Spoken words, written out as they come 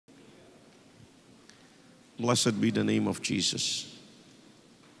Blessed be the name of Jesus.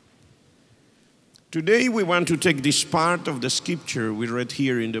 Today we want to take this part of the scripture we read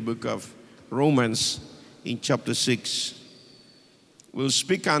here in the book of Romans in chapter 6. We'll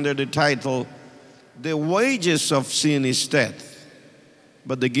speak under the title, The Wages of Sin is Death,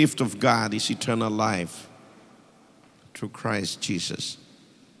 but the gift of God is eternal life through Christ Jesus.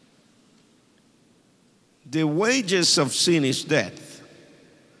 The wages of sin is death,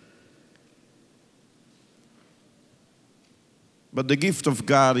 but the gift of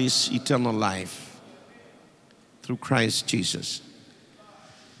God is eternal life through Christ Jesus.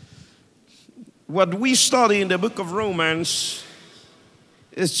 What we study in the book of Romans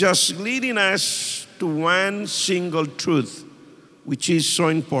is just leading us to one single truth, which is so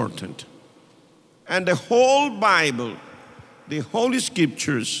important. And the whole Bible, the Holy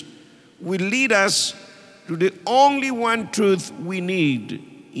Scriptures, will lead us to the only one truth we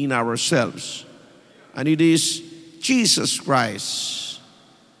need in ourselves. And it is Jesus Christ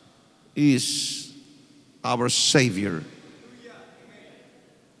is our Savior.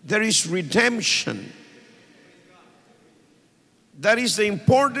 There is redemption. That is the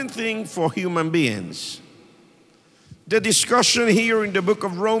important thing for human beings. The discussion here in the book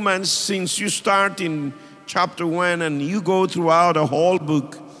of Romans, since you start in chapter 1 and you go throughout the whole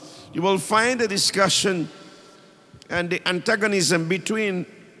book, you will find a discussion and the antagonism between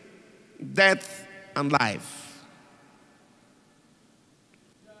death and life.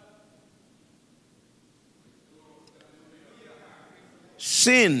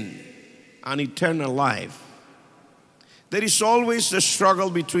 Sin and eternal life. There is always the struggle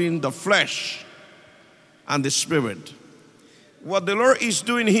between the flesh and the spirit. What the Lord is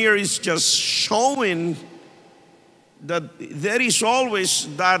doing here is just showing that there is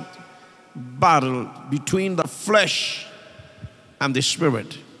always that battle between the flesh and the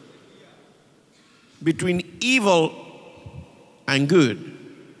spirit, between evil and good.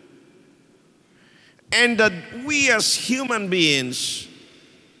 And that we as human beings,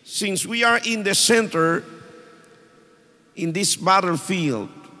 since we are in the center in this battlefield,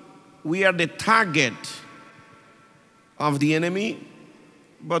 we are the target of the enemy,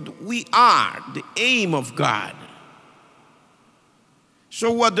 but we are the aim of God.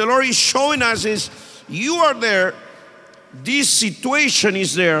 So what the Lord is showing us is, you are there, this situation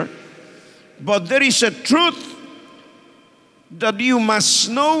is there, but there is a truth that you must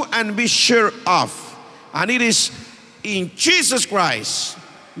know and be sure of. And it is, in Jesus Christ,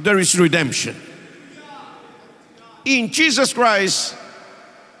 there is redemption. In Jesus Christ,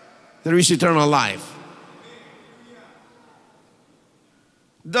 there is eternal life.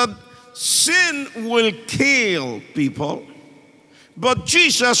 That sin will kill people, but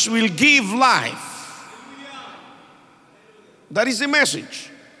Jesus will give life. That is the message.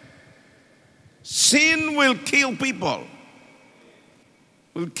 Sin will kill people,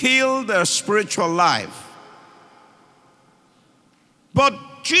 will kill their spiritual life. But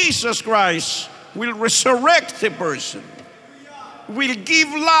Jesus Christ will resurrect the person, will give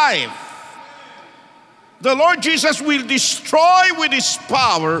life. The Lord Jesus will destroy with His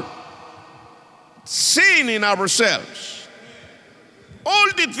power sin in ourselves. All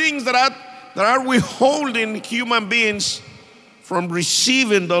the things that are withholding human beings from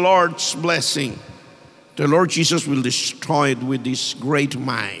receiving the Lord's blessing, the Lord Jesus will destroy it with His great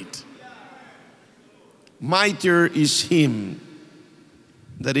might. Mightier is Him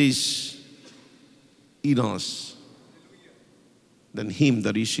that is in us than him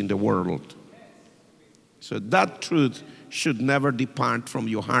that is in the world. So that truth should never depart from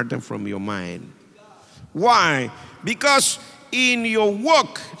your heart and from your mind. Why? Because in your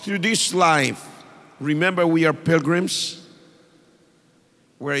walk through this life, remember, we are pilgrims.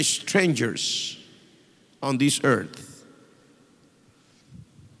 We're strangers on this earth.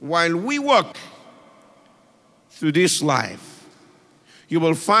 While we walk through this life, you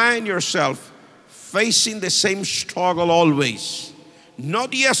will find yourself facing the same struggle always.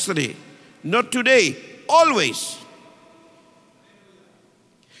 Not yesterday, not today, always.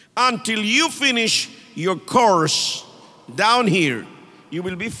 Until you finish your course down here, you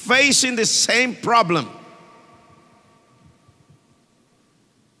will be facing the same problem.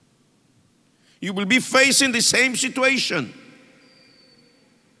 You will be facing the same situation.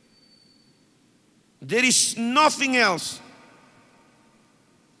 There is nothing else.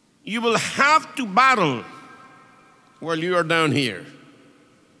 You will have to battle while you are down here.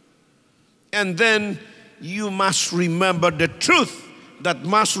 And then you must remember the truth that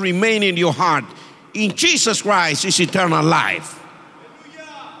must remain in your heart. In Jesus Christ is eternal life.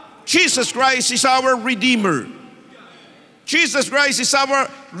 Jesus Christ is our Redeemer. Jesus Christ is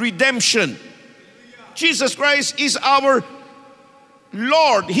our redemption. Jesus Christ is our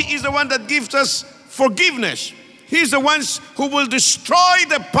Lord. He is the one that gives us forgiveness. He is the one who will destroy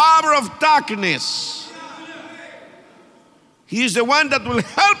the power of darkness. He is the one that will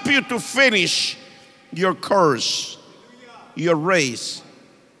help you to finish your course, your race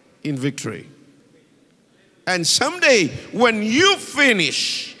in victory. And someday, when you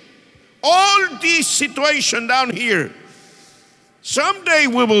finish all this situation down here, someday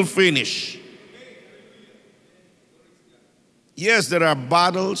we will finish. Yes, there are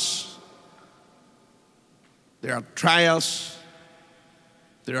battles, there are trials,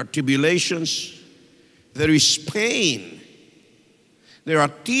 there are tribulations, there is pain, there are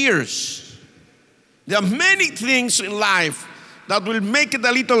tears. There are many things in life that will make it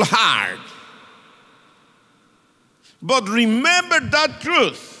a little hard. But remember that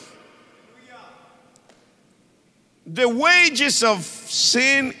truth. The wages of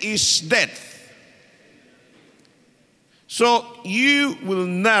sin is death. So you will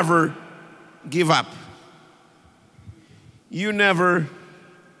never give up. You never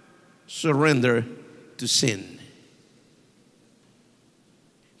surrender to sin.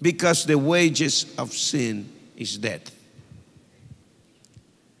 Because the wages of sin is death.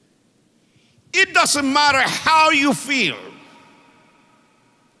 It doesn't matter how you feel.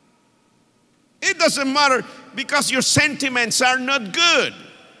 It doesn't matter because your sentiments are not good.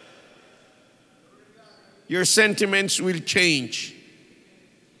 Your sentiments will change.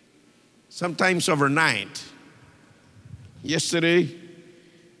 Sometimes overnight. Yesterday,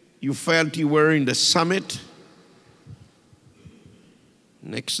 you felt you were in the summit.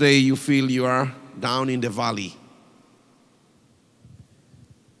 Next day, you feel you are down in the valley.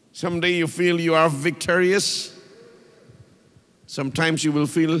 Someday you feel you are victorious. Sometimes you will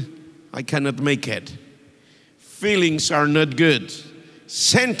feel, I cannot make it. Feelings are not good.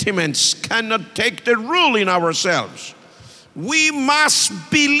 Sentiments cannot take the rule in ourselves. We must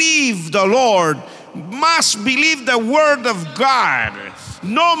believe the Lord, must believe the Word of God.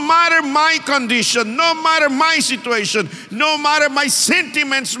 No matter my condition, no matter my situation, no matter my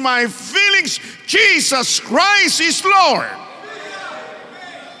sentiments, my feelings, Jesus Christ is Lord.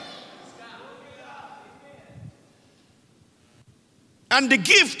 And the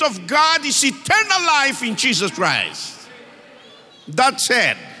gift of God is eternal life in Jesus Christ. That's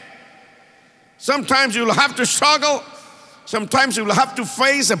it. Sometimes you will have to struggle. Sometimes you will have to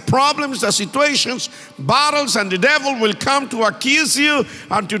face the problems, the situations, battles, and the devil will come to accuse you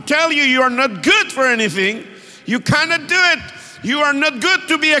and to tell you you are not good for anything. You cannot do it. You are not good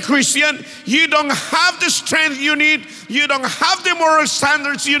to be a Christian. You don't have the strength you need. You don't have the moral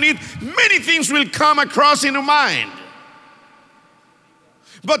standards you need. Many things will come across in your mind.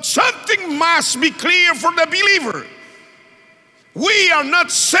 But something must be clear for the believer. We are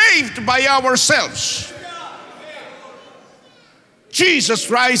not saved by ourselves. Jesus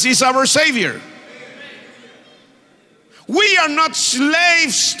Christ is our Savior. We are not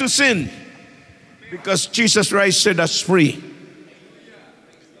slaves to sin because Jesus Christ set us free.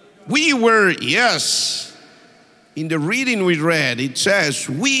 We were, yes, in the reading we read, it says,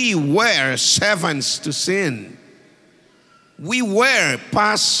 we were servants to sin. We were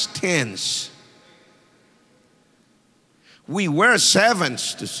past tense. We were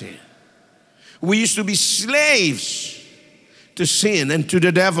servants to sin. We used to be slaves to sin and to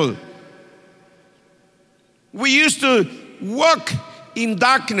the devil. We used to walk in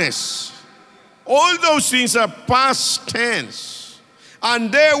darkness. All those things are past tense.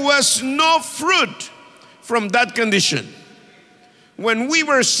 And there was no fruit from that condition. When we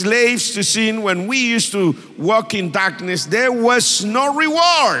were slaves to sin, when we used to walk in darkness, there was no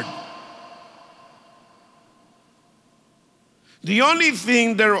reward. The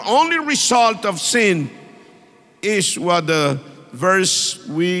only result of sin is what the verse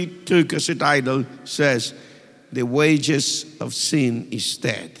we took as a title says, the wages of sin is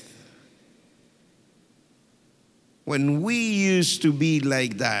death. When we used to be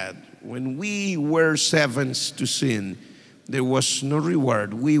like that, when we were servants to sin, there was no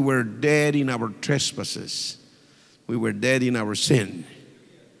reward. We were dead in our trespasses. We were dead in our sin.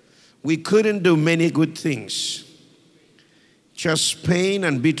 We couldn't do many good things. Just pain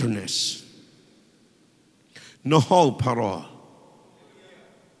and bitterness. No hope at all.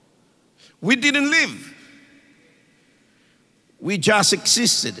 We didn't live. We just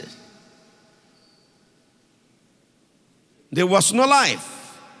existed. There was no life.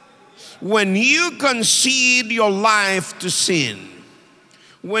 When you concede your life to sin,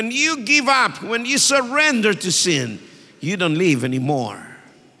 when you give up, when you surrender to sin, you don't live anymore.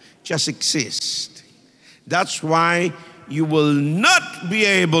 Just exist. That's why you will not be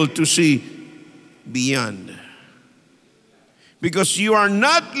able to see beyond. Because you are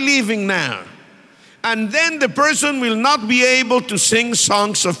not living now. And then the person will not be able to sing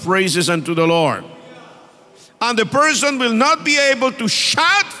songs of praises unto the Lord. And the person will not be able to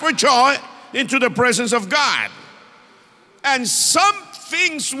shout for joy into the presence of God. And some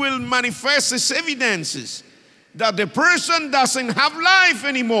things will manifest as evidences that the person doesn't have life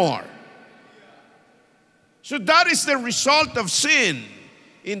anymore. So that is the result of sin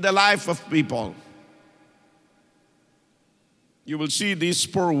in the life of people. You will see this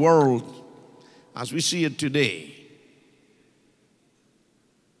poor world as we see it today.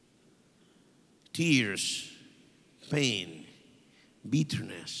 Tears, pain,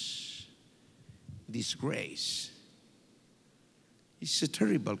 bitterness, disgrace. It's a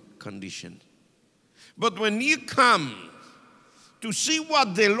terrible condition. But when you come to see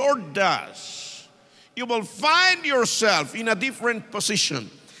what the Lord does, you will find yourself in a different position.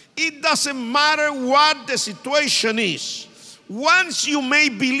 It doesn't matter what the situation is. Once you may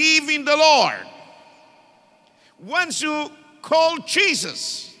believe in the Lord, once you call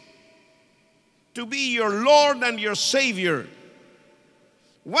Jesus to be your Lord and your Savior,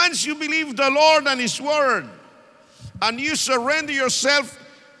 once you believe the Lord and His Word, and you surrender yourself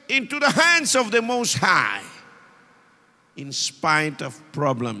into the hands of the Most High, in spite of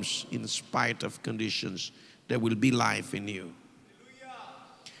problems, in spite of conditions, there will be life in you.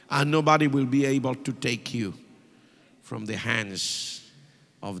 And nobody will be able to take you from the hands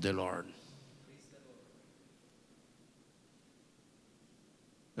of the Lord.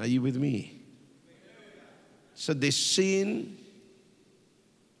 Are you with me? So the sin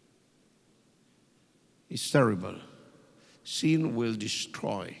is terrible. Sin will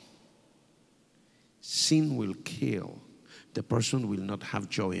destroy. Sin will kill. The person will not have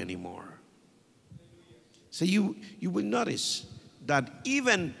joy anymore. So you will notice that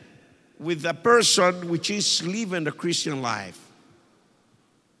even with a person which is living the Christian life,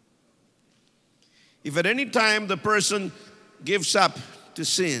 if at any time the person gives up to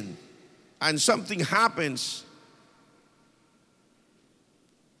sin and something happens,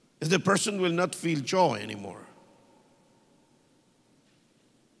 the person will not feel joy anymore.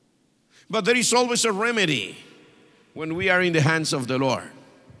 But there is always a remedy when we are in the hands of the Lord.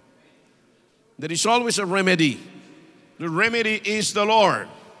 There is always a remedy. The remedy is the Lord.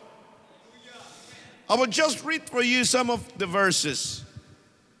 I will just read for you some of the verses,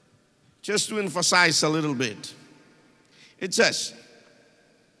 just to emphasize a little bit. It says,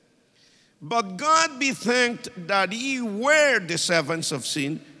 "But God be thanked that ye were the servants of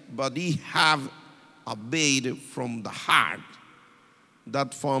sin, but ye have obeyed from the heart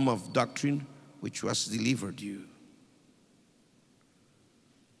that form of doctrine which was delivered you."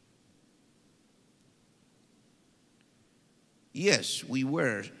 Yes, we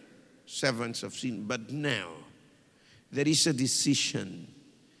were servants of sin, but now there is a decision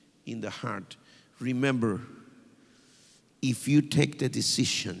in the heart. Remember, if you take the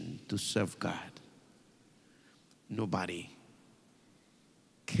decision to serve God, nobody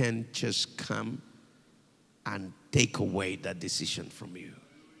can just come and take away that decision from you.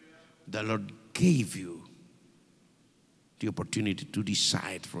 The Lord gave you the opportunity to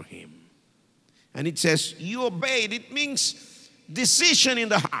decide for Him. And it says, you obeyed. It means decision in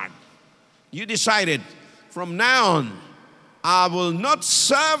the heart. You decided, from now on, I will not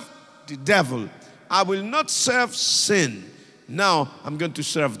serve the devil. I will not serve sin. Now I'm going to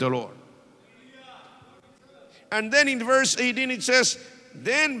serve the Lord. And then in verse 18 it says,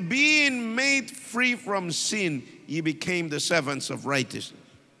 "Then being made free from sin, ye became the servants of righteousness."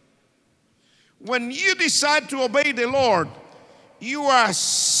 When you decide to obey the Lord, you are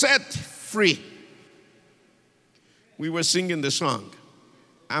set free. We were singing the song,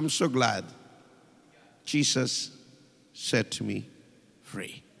 "I'm so glad Jesus set me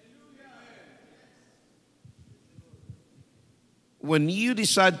free." When you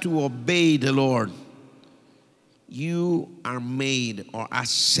decide to obey the Lord, you are made or are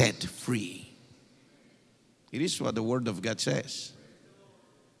set free. It is what the Word of God says.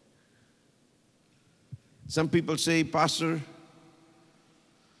 Some people say, "Pastor,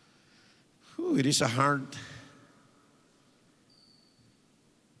 it is a hard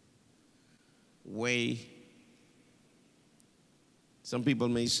way." Some people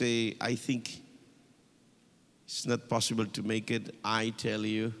may say, "I think it's not possible to make it." I tell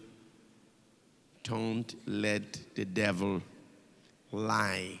you, don't let the devil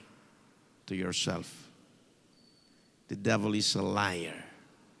lie to yourself. The devil is a liar.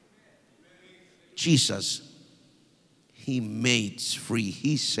 Jesus, He makes free.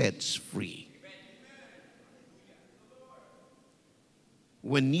 He sets free.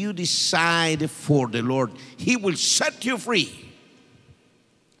 When you decide for the Lord, He will set you free.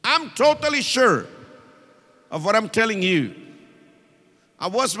 I'm totally sure of what I'm telling you. I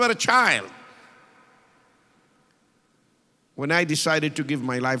was but a child when I decided to give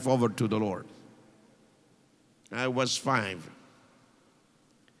my life over to the Lord. I was 5.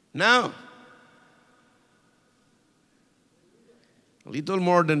 Now, a little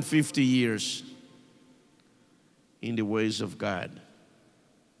more than 50 years in the ways of God.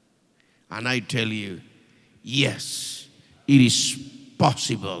 And I tell you, yes, it is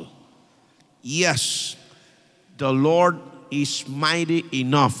possible. Yes, the Lord is mighty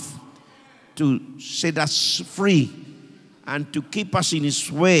enough to set us free and to keep us in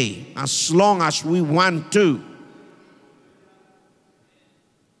His way as long as we want to.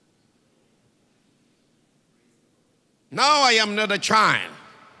 Now I am not a child.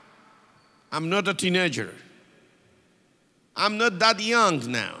 I'm not a teenager. I'm not that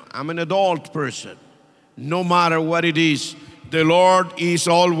young now. I'm an adult person. No matter what it is, the Lord is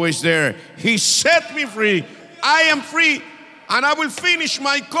always there. He set me free. I am free, and I will finish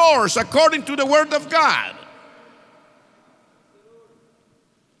my course according to the Word of God.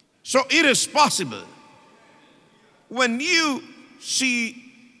 So it is possible. When you see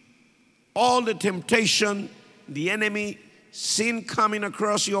all the temptation, the enemy, sin coming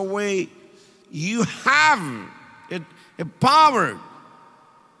across your way, you have a power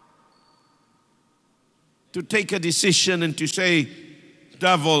to take a decision and to say,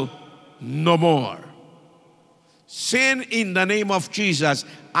 devil, no more. Sin, in the name of Jesus,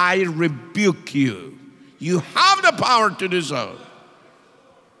 I rebuke you. You have the power to do so.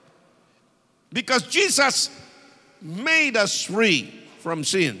 Because Jesus made us free from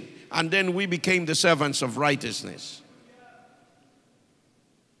sin, and then we became the servants of righteousness.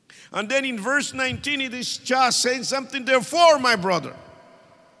 And then in verse 19, it is just saying something. Therefore, my brother,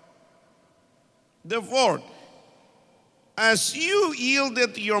 therefore, as you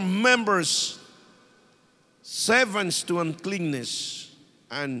yielded your members servants to uncleanness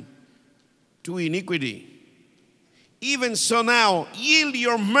and to iniquity, even so now yield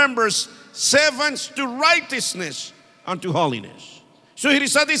your members servants to righteousness and to holiness. So it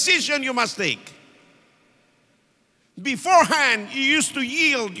is a decision you must take. Beforehand, you used to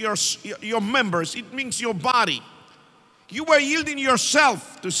yield your members. It means your body. You were yielding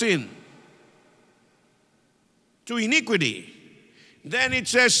yourself to sin, to iniquity. Then it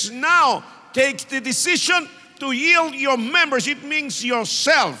says, now take the decision to yield your members. It means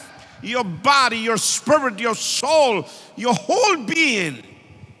yourself, your body, your spirit, your soul, your whole being.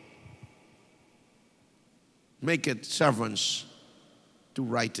 Make it servants to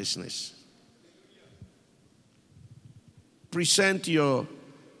righteousness. Present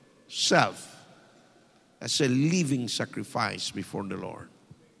yourself as a living sacrifice before the Lord.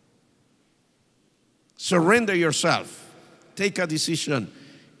 Surrender yourself. Take a decision.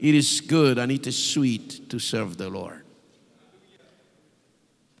 It is good and it is sweet to serve the Lord.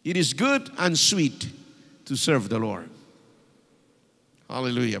 It is good and sweet to serve the Lord.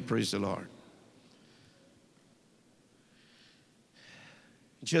 Hallelujah. Praise the Lord.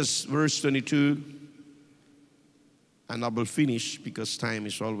 Just verse 22. And I will finish because time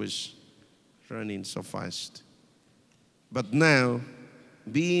is always running so fast. But now,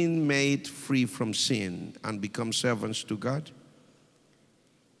 being made free from sin and become servants to God,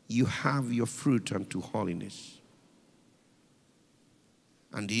 you have your fruit unto holiness.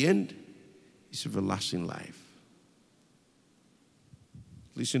 And the end is everlasting life.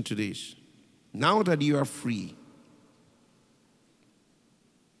 Listen to this. Now that you are free,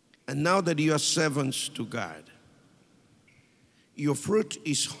 and now that you are servants to God, your fruit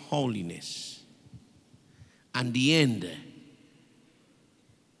is holiness. And the end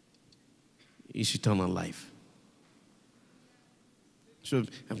is eternal life. So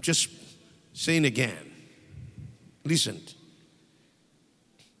I'm just saying again. Listen.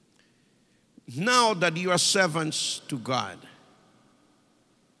 Now that you are servants to God,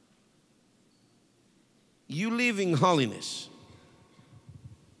 you live in holiness.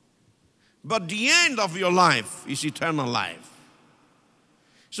 But the end of your life is eternal life.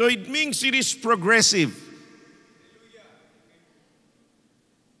 So it means it is progressive.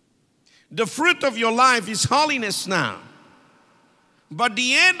 The fruit of your life is holiness now. But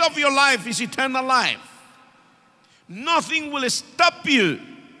the end of your life is eternal life. Nothing will stop you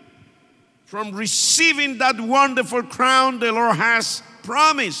from receiving that wonderful crown the Lord has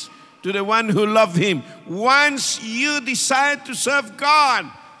promised to the one who loves Him. Once you decide to serve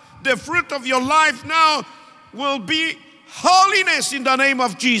God, the fruit of your life now will be holiness in the name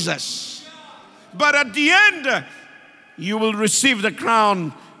of Jesus. But at the end, You will receive the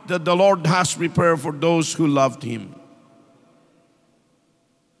crown that the Lord has prepared for those who loved him.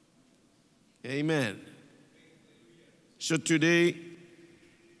 Amen. So today,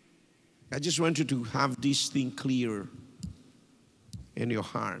 I just want you to have this thing clear in your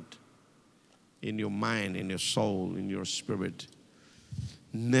heart, in your mind, in your soul, in your spirit.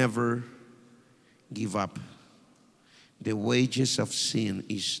 Never give up. The wages of sin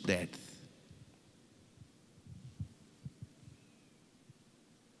is death.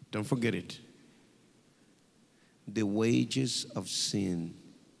 Don't forget it. The wages of sin.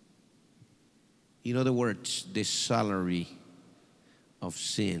 In other words, the salary of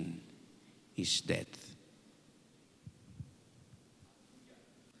sin is death.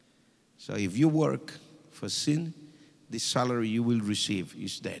 So if you work for sin, the salary you will receive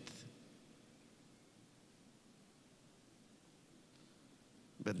is death.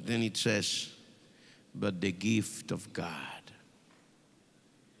 But then it says, but the gift of God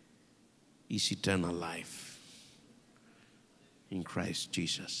is eternal life in Christ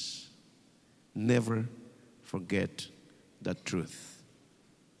Jesus. Never forget that truth.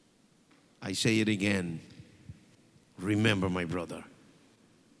 I say it again. Remember, my brother.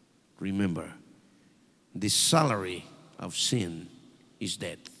 Remember, the salary of sin is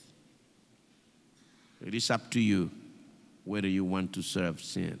death. It is up to you whether you want to serve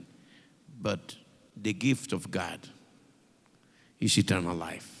sin. But the gift of God is eternal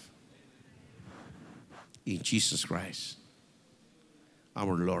life in Jesus Christ,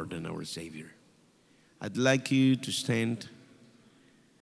 our Lord and our Savior. I'd like you to stand.